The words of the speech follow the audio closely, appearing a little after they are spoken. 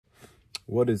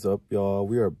What is up, y'all?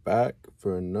 We are back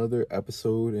for another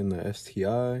episode in the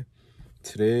STI.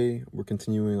 Today we're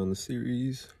continuing on the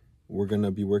series. We're gonna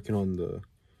be working on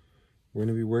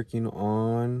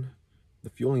the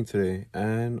fueling today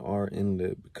and our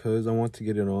inlet, because I want to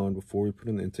get it on before we put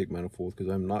in the intake manifold,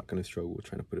 because I'm not gonna struggle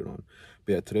trying to put it on.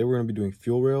 But yeah, today we're gonna be doing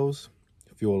fuel rails,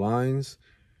 fuel lines,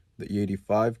 the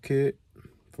E85 kit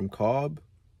from Cob,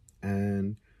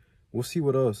 and we'll see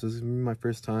what else. This is my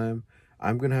first time.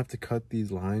 I'm gonna have to cut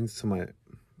these lines to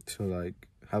like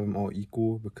have them all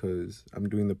equal, because I'm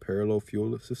doing the parallel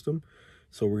fuel system.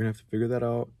 So we're gonna have to figure that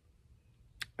out.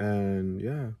 And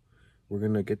yeah, we're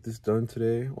gonna get this done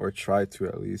today, or try to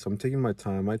at least. I'm taking my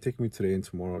time. It might take me today and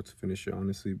tomorrow to finish it,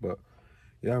 honestly. But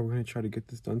yeah, we're gonna try to get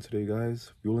this done today,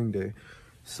 guys. Fueling day.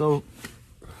 So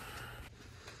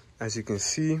as you can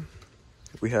see,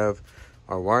 we have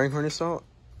our wiring harness out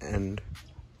and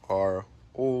our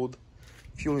old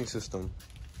fueling system.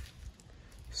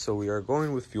 So we are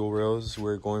going with fuel rails.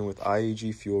 We're going with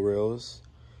IAG fuel rails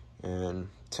and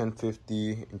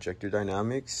 1050 injector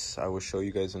dynamics. I will show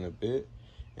you guys in a bit.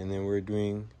 And then we're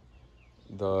doing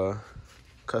the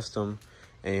custom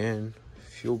and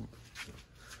fuel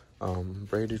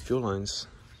braided fuel lines.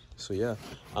 So yeah,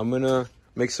 I'm gonna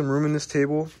make some room in this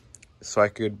table so I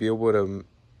could be able to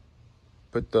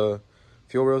put the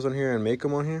fuel rails on here and make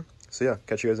them on here. So yeah,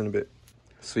 catch you guys in a bit.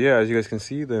 So yeah, as you guys can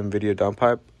see, the Nvidia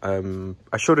Downpipe,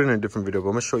 I showed it in a different video, but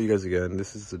I'm gonna show you guys again.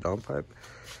 This is the Downpipe.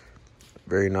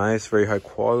 Very nice, very high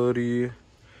quality.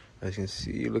 As you can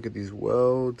see, look at these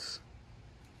welds.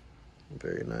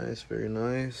 Very nice, very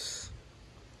nice.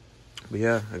 But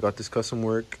yeah, I got this custom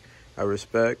work. I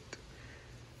respect,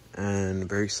 and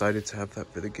very excited to have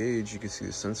that for the gauge. You can see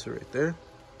the sensor right there.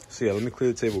 So yeah, let me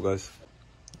clear the table, guys.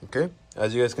 Okay,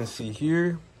 as you guys can see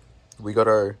here, we got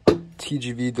our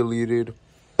TGV deleted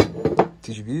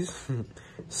TGVs.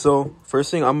 So first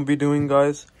thing I'm gonna be doing,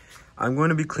 guys, I'm going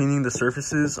to be cleaning the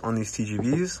surfaces on these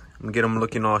TGVs. I'm gonna get them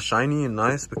looking all shiny and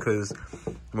nice, because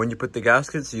when you put the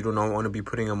gaskets, you do not want to be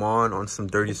putting them on some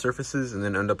dirty surfaces and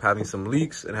then end up having some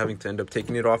leaks and having to end up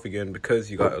taking it off again because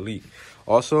you got a leak.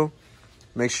 Also,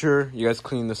 make sure you guys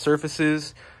clean the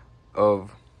surfaces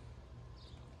of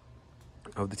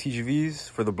the TGVs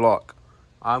for the block.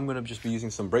 I'm gonna just be using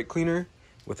some brake cleaner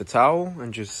with a towel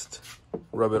and just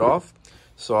rub it off.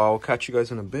 So I'll catch you guys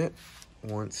in a bit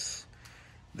once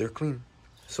they're clean.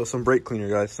 So some brake cleaner,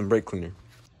 guys, some brake cleaner.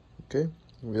 Okay,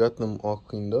 we got them all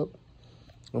cleaned up.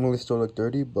 Normally still look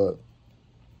dirty, but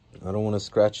I don't want to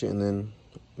scratch it and then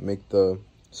make the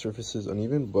surfaces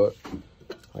uneven, but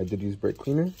I did use brake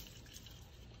cleaner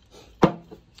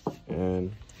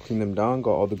and clean them down,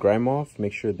 got all the grime off,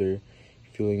 make sure they're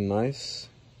feeling nice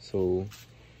so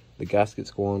the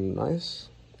gaskets go on nice.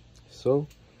 So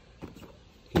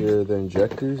here are the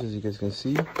injectors, as you guys can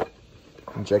see,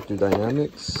 injector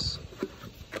dynamics.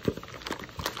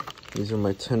 These are my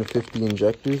 1050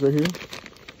 injectors right here.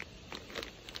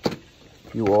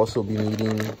 You will also be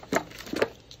needing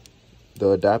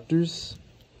the adapters,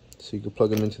 so you can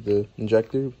plug them into the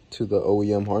injector to the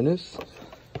OEM harness.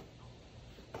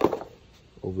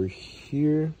 Over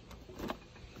here,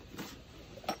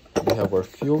 we have our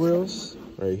fuel rails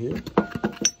right here.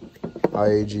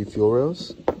 IAG fuel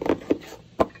rails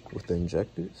with the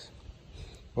injectors.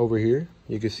 Over here,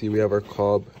 you can see we have our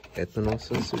Cob Ethanol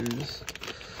Sensors.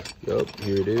 Yup,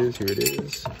 here it is, here it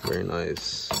is. Very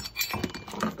nice.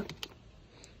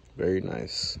 Very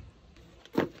nice.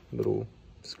 Little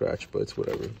scratch, but it's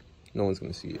whatever. No one's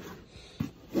gonna see it.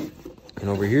 And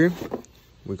over here,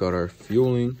 we got our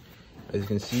fueling. As you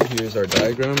can see, here's our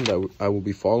diagram that I will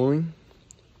be following,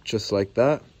 just like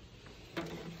that.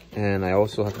 And I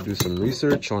also have to do some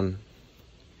research on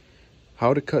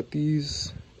how to cut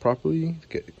these properly,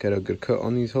 get a good cut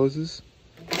on these hoses.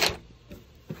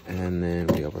 And then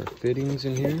we have our fittings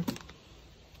in here.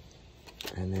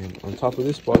 And then on top of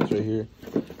this box right here,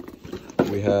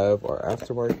 we have our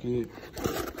aftermarket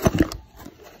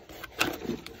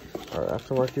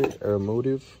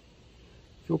aeromotive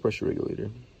fuel pressure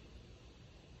regulator.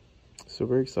 So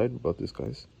very excited about this,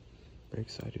 guys. Very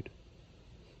excited.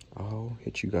 I'll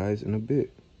hit you guys in a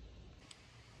bit.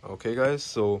 Okay, guys,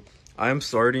 so I'm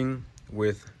starting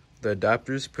with the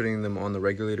adapters, putting them on the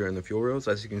regulator and the fuel rails.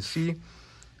 As you can see,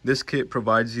 this kit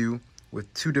provides you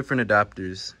with 2 different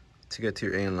adapters to get to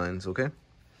your AN lines, okay?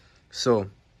 So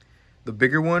the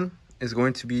bigger one is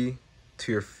going to be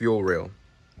to your fuel rail.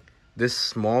 This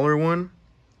smaller one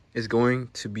is going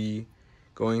to be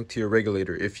going to your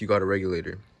regulator if you got a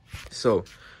regulator. So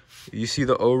you see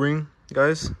the O-ring,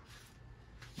 guys?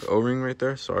 The O-ring right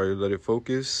there. Sorry, let it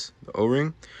focus. The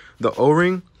O-ring. The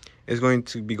O-ring is going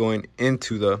to be going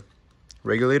into the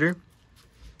regulator,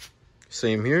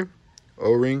 Same here.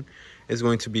 O-ring is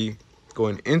going to be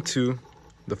going into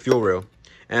the fuel rail.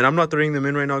 And I'm not threading them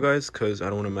in right now, guys, because I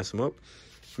don't want to mess them up.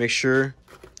 Make sure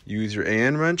you use your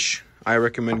AN wrench. I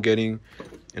recommend getting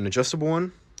an adjustable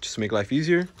one just to make life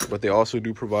easier, but they also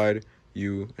do provide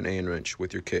you an AN wrench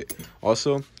with your kit.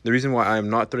 Also, the reason why I'm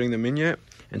not threading them in yet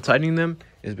and tightening them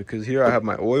is because here I have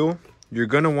my oil. You're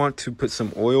going to want to put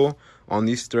some oil on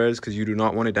these threads because you do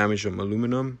not want to damage them.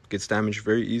 Aluminum gets damaged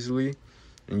very easily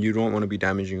and you don't want to be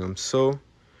damaging them. So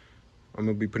I'm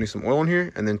going to be putting some oil in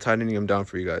here and then tightening them down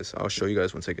for you guys. I'll show you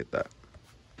guys once I get that.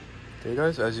 Okay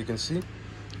guys, as you can see,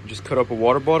 just cut up a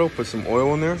water bottle, put some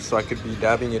oil in there so I could be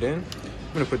dabbing it in.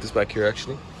 I'm going to put this back here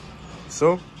actually.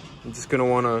 So I'm just going to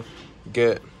want to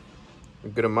get a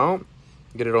good amount,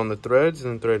 get it on the threads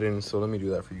and thread in. So let me do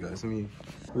that for you guys. Let me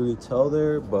really tell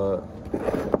there, but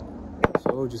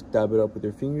so just dab it up with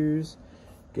your fingers,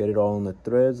 get it all on the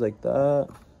threads like that,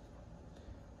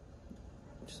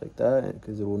 just like that,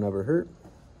 because it will never hurt.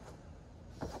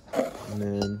 And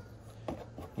then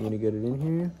I'm gonna get it in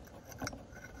here,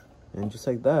 and just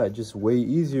like that, just way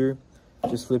easier.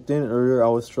 Just slipped in earlier. I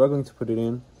was struggling to put it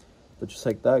in, but just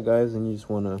like that, guys, and you just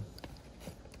want to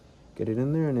get it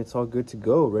in there and it's all good to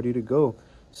go, ready to go.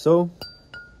 So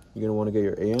you're gonna want to get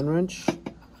your AN wrench.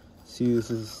 See,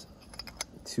 this is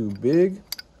too big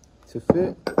to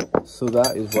fit, so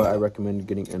that is why I recommend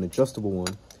getting an adjustable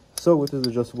one. So with this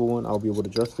adjustable one, I'll be able to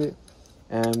adjust it.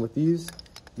 And with these,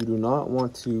 you do not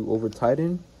want to over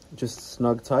tighten, just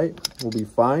snug tight will be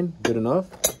fine, good enough.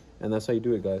 And that's how you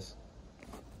do it, guys.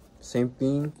 Same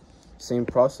thing, same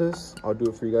process. I'll do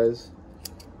it for you guys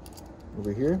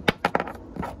over here.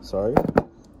 Sorry,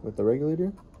 with the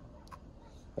regulator.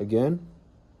 Again,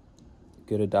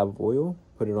 get a dab of oil,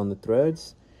 put it on the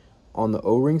threads on the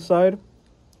O-ring side,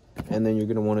 and then you're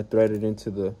going to want to thread it into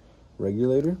the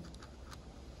regulator.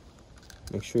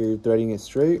 Make sure you're threading it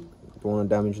straight. Don't want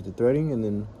to damage the threading and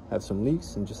then have some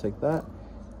leaks. And just like that,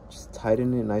 just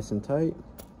tighten it nice and tight,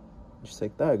 just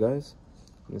like that, guys,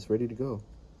 and it's ready to go.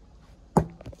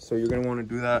 So you're going to want to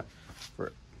do that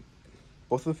for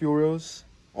both of the fuel rails,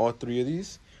 all three of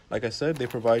these. Like I said, they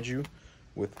provide you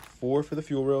with 4 for the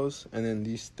fuel rails and then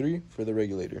these 3 for the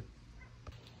regulator.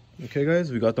 Okay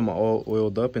guys, we got them all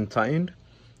oiled up and tightened.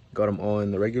 Got them all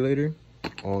in the regulator,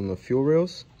 on the fuel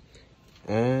rails,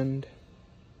 and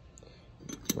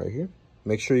right here.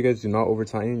 Make sure you guys do not over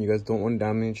tighten. You guys don't want to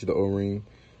damage the O-ring,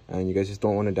 and you guys just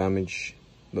don't want to damage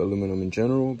the aluminum in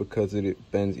general because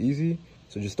it bends easy.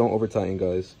 So just don't over tighten,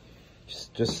 guys.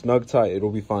 Just snug tight,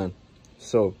 it'll be fine.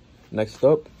 So next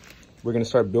up, we're gonna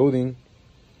start building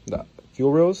the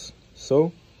fuel rails.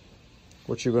 So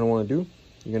what you're gonna want to do,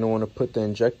 you're gonna want to put the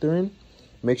injector in.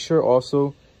 Make sure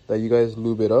also that you guys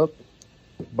lube it up.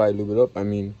 By lube it up, I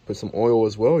mean put some oil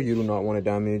as well. You do not want to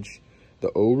damage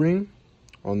the O-ring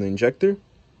on the injector.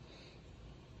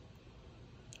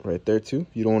 Right there too.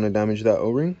 You don't want to damage that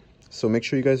O-ring. So make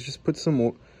sure you guys just put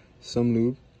some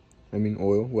lube. I mean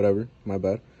oil, whatever. My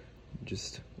bad.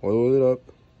 Just oil it up,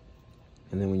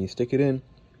 and then when you stick it in,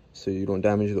 so you don't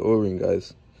damage the O-ring,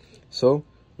 guys. So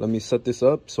let me set this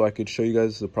up so I could show you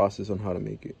guys the process on how to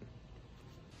make it.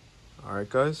 All right,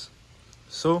 guys.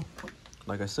 So,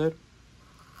 like I said,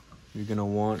 you're gonna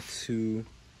want to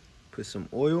put some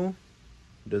oil.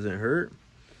 It doesn't hurt,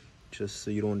 just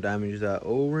so you don't damage that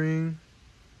O-ring.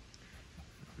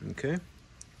 Okay.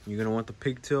 You're gonna want the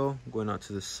pigtail going out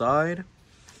to the side,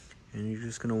 and you're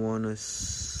just gonna want to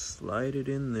slide it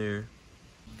in there.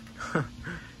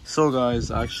 So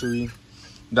guys, actually,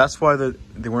 that's why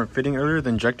they weren't fitting earlier. The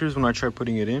injectors, when I tried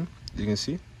putting it in, as you can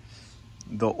see,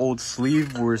 the old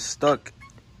sleeve were stuck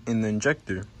in the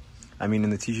injector. I mean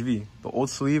in the TGV. The old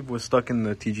sleeve was stuck in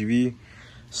the TGV.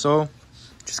 So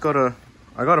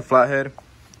I got a flathead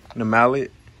and a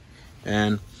mallet,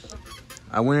 and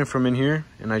I went in from in here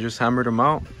and I just hammered them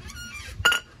out.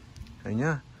 And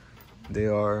yeah, they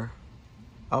are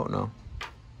out now.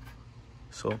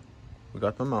 So we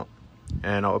got them out,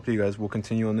 and I'll update you guys. We'll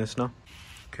continue on this now.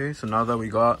 Okay, so now that we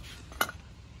got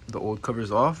the old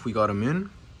covers off, we got them in.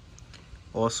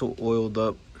 Also oiled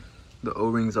up the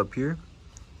O-rings up here,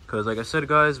 because like I said,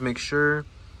 guys, make sure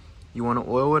you want to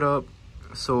oil it up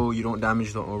so you don't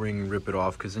damage the O-ring and rip it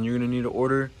off, because then you're going to need to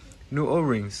order new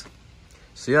O-rings.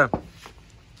 So yeah,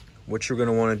 what you're going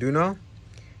to want to do now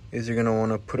is you're going to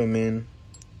want to put them in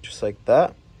just like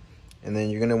that, and then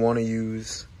you're going to want to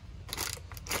use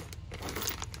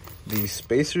these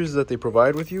spacers that they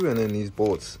provide with you, and then these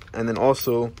bolts. And then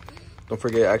also, don't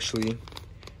forget, actually,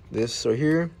 this right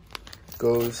here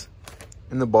goes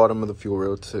in the bottom of the fuel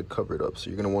rail to cover it up. So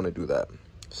you're going to want to do that.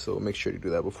 So make sure to do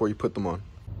that before you put them on.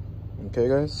 Okay,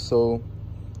 guys, so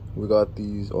we got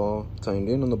these all tightened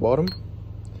in on the bottom.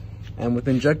 And with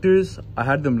injectors, I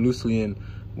had them loosely in.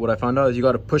 What I found out is you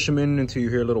got to push them in until you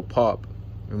hear a little pop.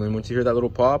 And then once you hear that little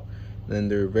pop, then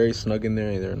they're very snug in there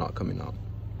and they're not coming out.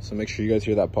 So make sure you guys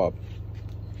hear that pop.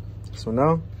 So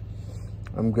now,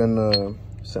 I'm gonna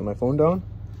set my phone down.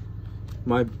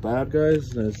 My bad,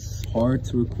 guys, it's hard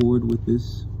to record with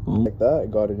this phone. Like that, I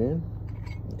got it in.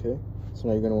 Okay, so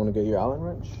now you're gonna wanna get your Allen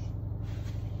wrench.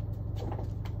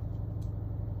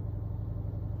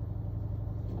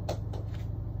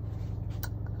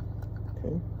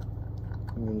 Okay,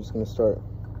 and I'm just gonna start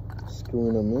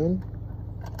screwing them in.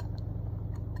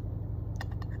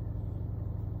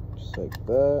 Just like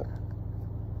that.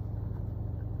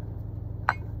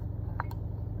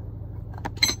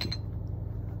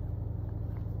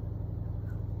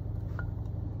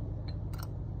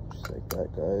 Like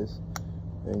that, guys,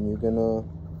 and you're gonna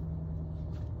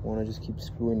want to just keep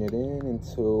screwing it in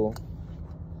until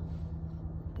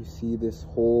you see this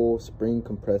whole spring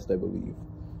compressed. I believe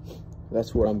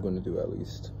that's what I'm going to do, at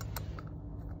least.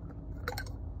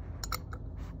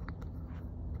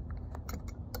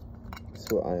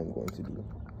 That's what I am going to do.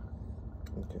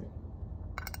 Okay,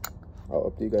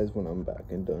 I'll update you guys when I'm back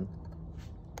and done.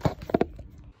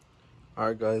 All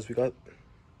right, guys, we got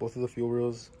both of the fuel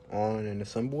rails on and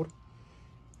assembled,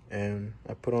 and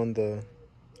I put on the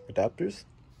adapters.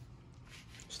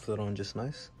 Slid on just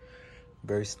nice,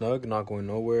 very snug, not going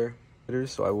nowhere.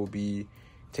 So I will be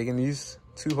taking these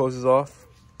two hoses off,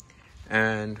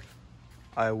 and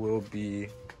I will be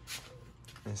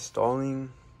installing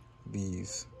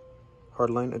these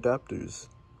hardline adapters.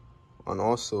 And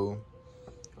also,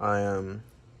 I'll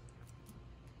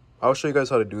show you guys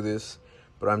how to do this,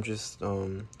 but I'm just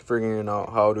figuring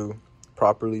out how to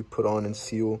properly put on and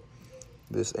seal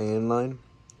this AN line.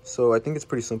 So I think it's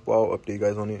pretty simple. I'll update you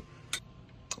guys on it.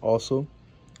 Also,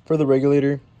 for the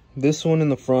regulator, this one in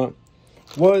the front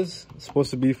was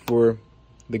supposed to be for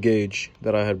the gauge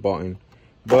that I had bought in,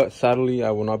 but sadly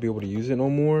I will not be able to use it no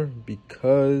more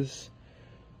because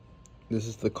this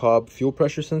is the Cob fuel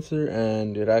pressure sensor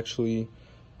and it actually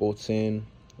bolts in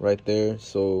right there.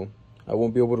 So I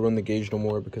won't be able to run the gauge no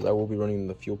more because I will be running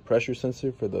the fuel pressure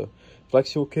sensor for the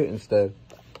flex fuel kit instead.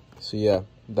 So yeah,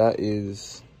 that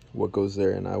is what goes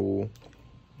there, and I will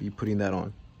be putting that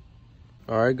on.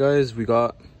 All right, guys, we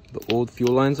got the old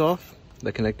fuel lines off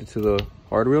that connected to the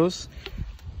hard rails.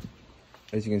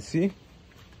 As you can see,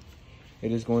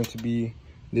 it is going to be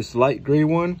this light gray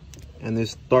one and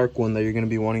this dark one that you're going to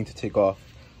be wanting to take off.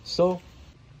 So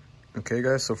okay,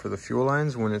 guys, so for the fuel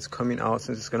lines, when it's coming out,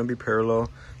 since it's going to be parallel,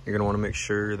 you're going to want to make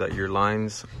sure that your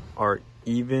lines are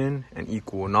even and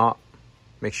equal. Not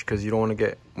make sure, because you don't want to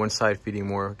get one side feeding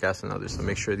more gas than the other. So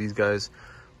make sure these guys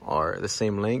are the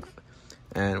same length.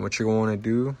 And what you're going to want to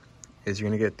do is you're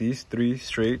going to get these 3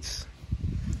 straights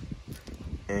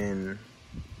in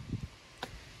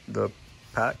the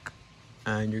pack,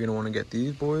 and you're going to want to get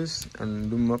these boys and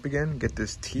lube them up again. Get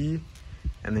this T,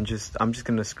 and then I'm just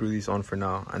gonna screw these on for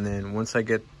now, and then once I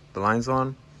get the lines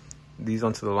on, these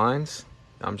onto the lines,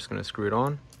 I'm just gonna screw it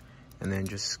on and then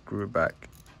just screw it back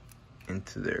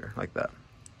into there like that.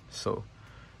 So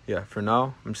yeah, for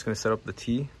now I'm just gonna set up the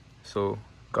T. So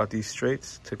got these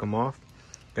straights, took them off,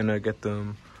 gonna get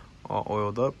them all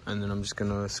oiled up, and then I'm just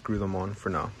gonna screw them on for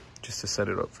now just to set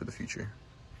it up for the future.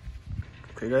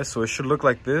 Okay, guys, so it should look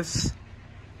like this.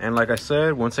 And like I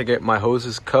said, once I get my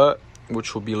hoses cut,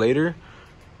 which will be later,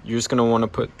 you're just gonna want to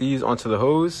put these onto the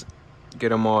hose, get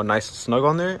them all nice and snug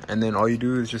on there, and then all you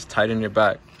do is just tighten it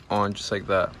back on just like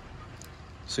that.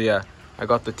 So yeah, I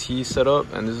got the T set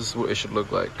up, and this is what it should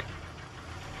look like.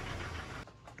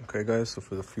 Okay, guys, so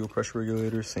for the fuel pressure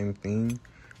regulator, same thing.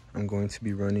 I'm going to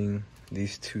be running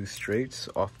these 2 straights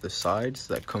off the sides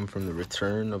that come from the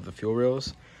return of the fuel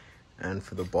rails, and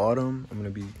for the bottom, I'm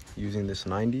going to be using this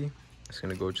 90. It's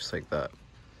going to go just like that.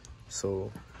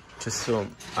 So just so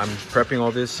I'm prepping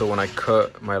all this, so when I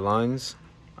cut my lines,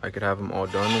 I could have them all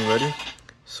done and ready.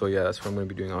 So yeah, that's what I'm going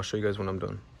to be doing. I'll show you guys when I'm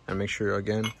done. And make sure,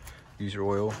 again, use your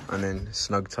oil and then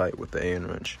snug tight with the AN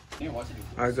wrench. All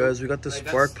right, guys, we got the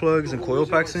spark plugs and coil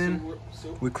packs in.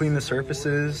 We cleaned the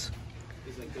surfaces,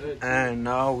 and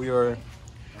now we are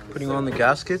putting on the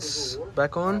gaskets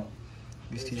back on,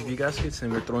 these TGV gaskets,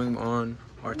 and we're throwing them on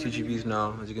our TGVs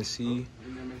now. As you can see,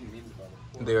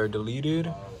 they are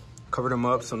deleted. Covered them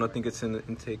up so nothing gets in the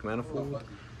intake manifold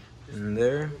in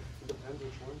there,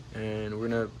 and we're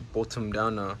gonna bolt them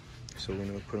down now. So we're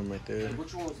gonna put them right there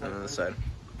on the side.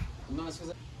 All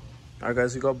right,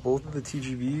 guys, we got both of the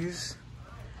TGVs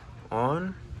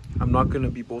on. I'm not gonna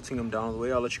be bolting them down all the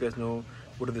way. I'll let you guys know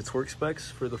what are the torque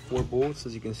specs for the 4 bolts.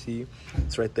 As you can see,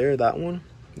 it's right there, that one.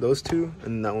 those two,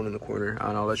 and that one in the corner.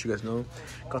 And I'll let you guys know.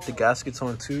 Got the gaskets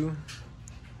on too,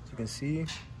 as you can see.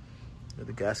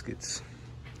 The gaskets.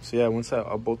 So yeah, once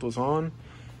I'll bolt those on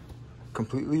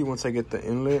completely, once I get the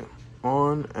inlet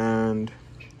on and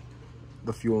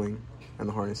the fueling and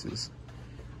the harnesses.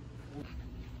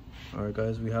 All right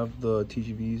guys, we have the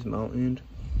TGVs mounted,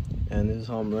 and this is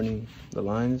how I'm running the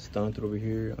lines down through over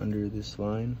here under this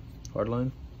line, hard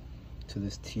line, to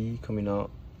this T coming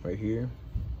out right here.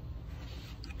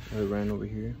 I ran over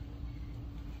here,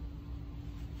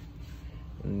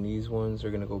 and these ones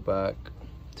are gonna go back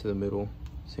to the middle.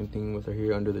 Same thing with right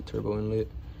here under the turbo inlet,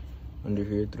 under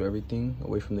here through everything,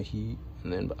 away from the heat,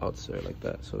 and then outside like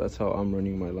that. So that's how I'm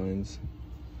running my lines.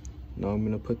 Now I'm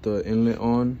gonna put the inlet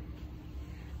on,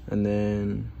 and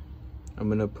then I'm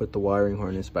gonna put the wiring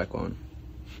harness back on.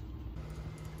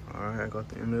 All right, I got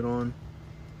the inlet on.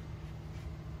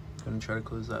 Gonna try to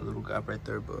close that little gap right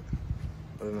there, but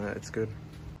other than that, it's good.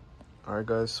 All right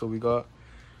guys, so we got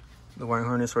the wiring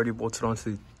harness already bolted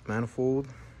onto the manifold,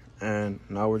 and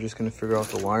now we're just gonna figure out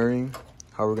the wiring,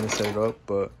 how we're gonna set it up.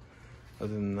 But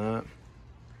other than that,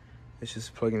 it's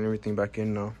just plugging everything back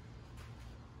in now.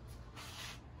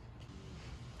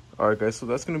 All right guys, so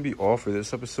that's gonna be all for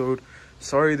this episode.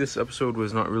 Sorry this episode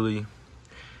was not really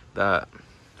that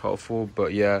helpful,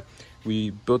 but yeah, we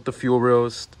built the fuel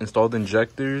rails, installed the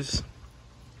injectors,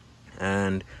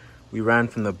 and we ran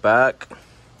from the back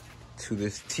to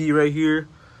this T right here,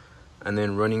 and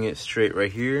then running it straight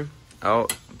right here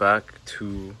out back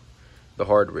to the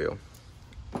hard rail.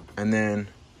 And then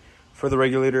for the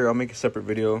regulator, I'll make a separate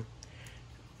video.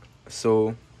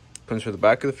 So comes for the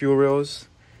back of the fuel rails,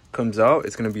 comes out,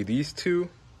 it's gonna be these two,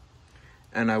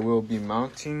 and I will be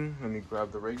mounting, let me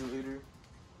grab the regulator.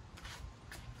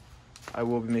 I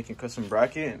will be making a custom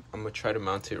bracket, and I'm gonna try to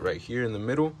mount it right here in the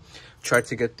middle. Try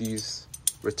to get these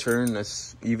return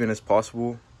as even as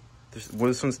possible.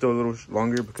 This one's still a little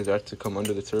longer because I have to come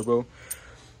under the turbo.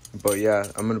 But yeah,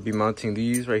 I'm gonna be mounting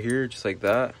these right here, just like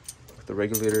that, with the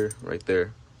regulator right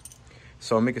there.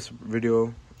 So I'll make a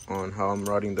video on how I'm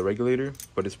routing the regulator,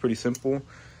 but it's pretty simple.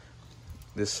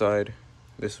 This side,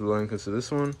 this line comes to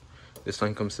this one, this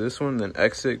line comes to this one, then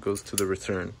exit goes to the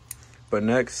return. But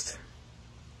next,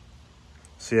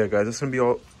 so yeah guys, that's gonna be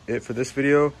all it for this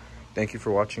video. Thank you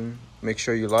for watching. Make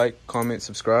sure you like, comment,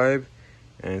 subscribe,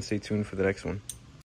 and stay tuned for the next one.